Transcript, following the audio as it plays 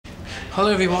Hello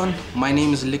everyone, my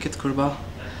name is Likhith Kurba.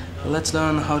 Let's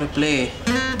learn how to play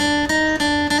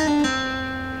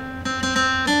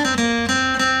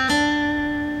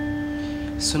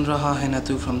Sun Raha Hai Na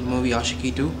Tu from the movie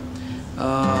Aashiqui 2.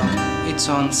 It's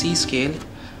on C scale.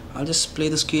 I'll just play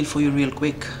the scale for you real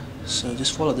quick. So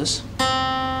just follow this.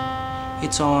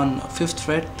 It's on 5th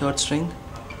fret, 3rd string.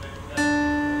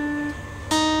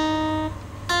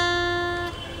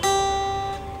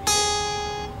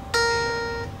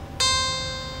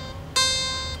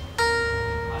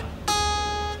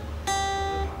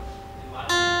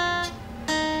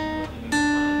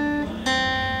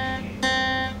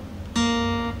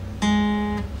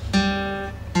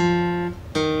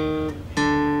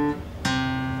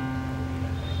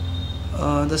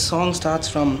 The song starts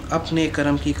from Apne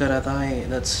Karam Ki Karata Hai.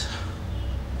 That's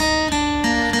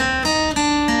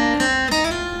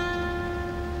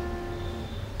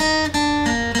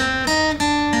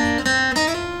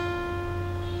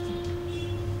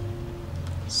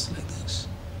it's like this.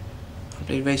 I'll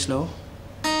play it very slow.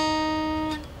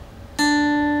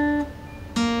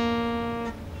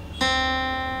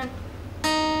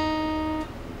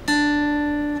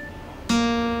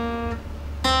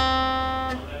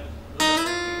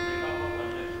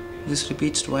 This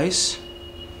repeats twice,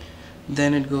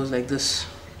 then it goes like this.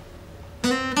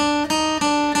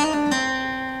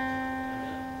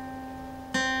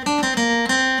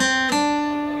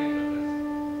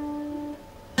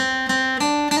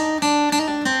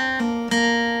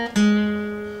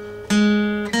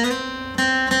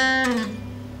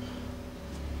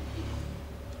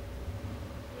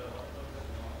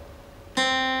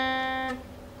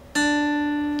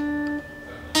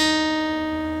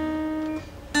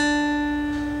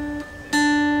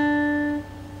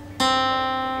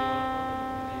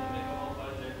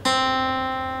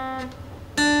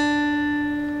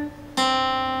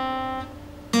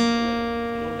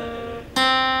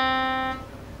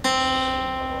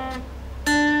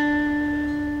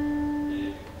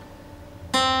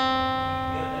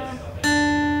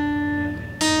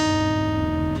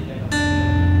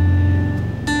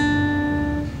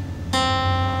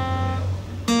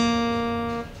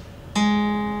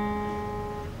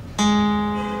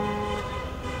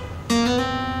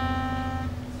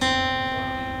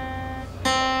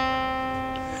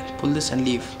 Pull this and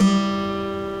leave.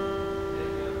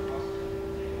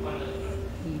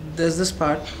 There's this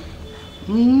part.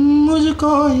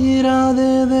 मुझको हीरा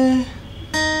दे दे.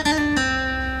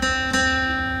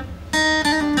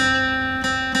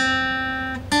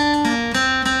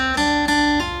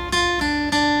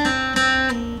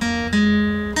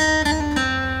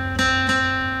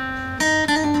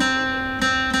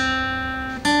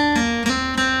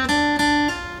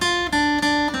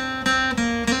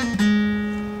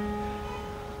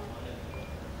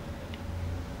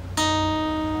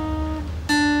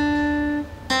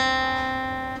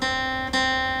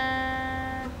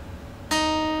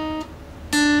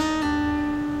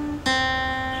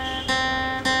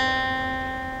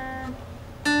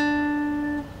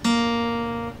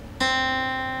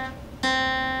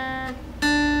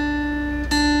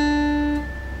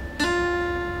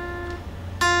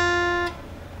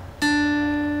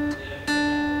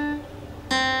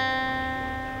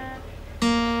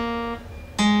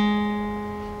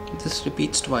 This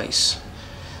repeats twice.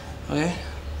 Okay,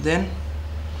 then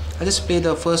I just play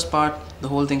the first part, the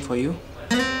whole thing for you.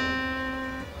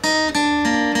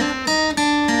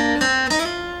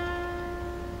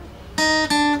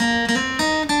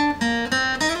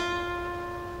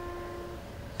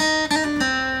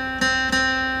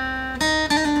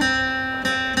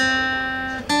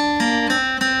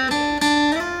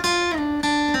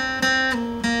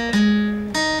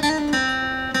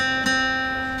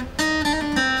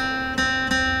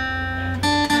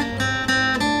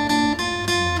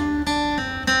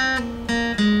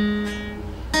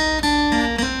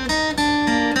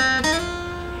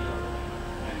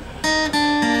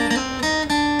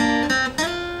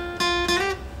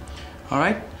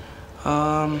 Alright,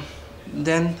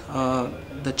 then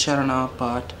the charana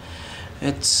part,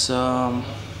 it's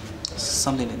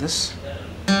something like this.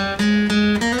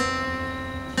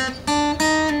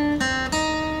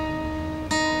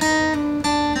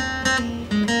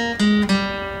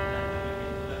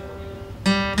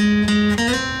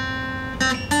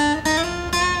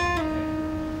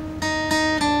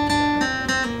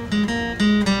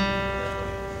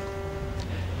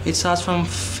 It starts from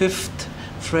 5th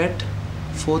fret,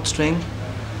 4th string.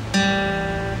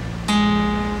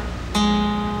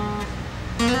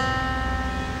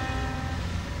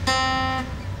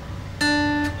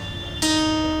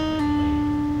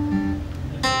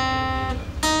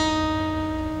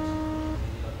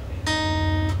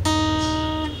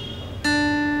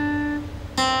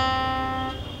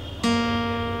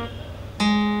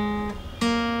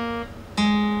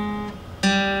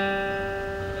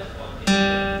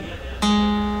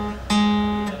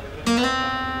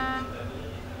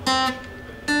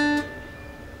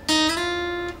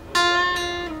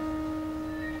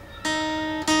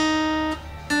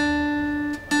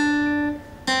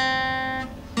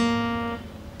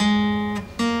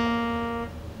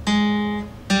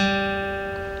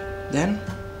 Then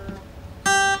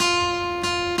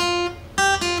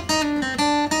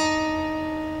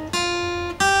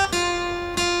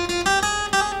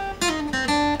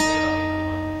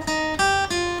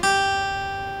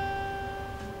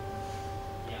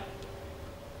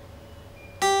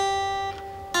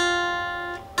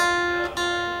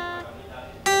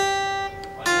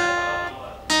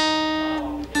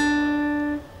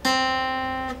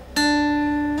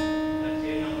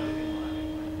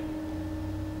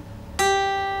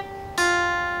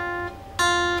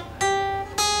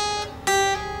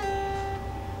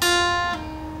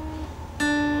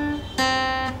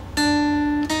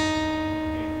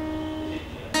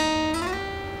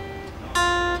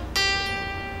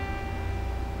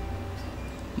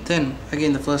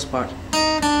again the first part.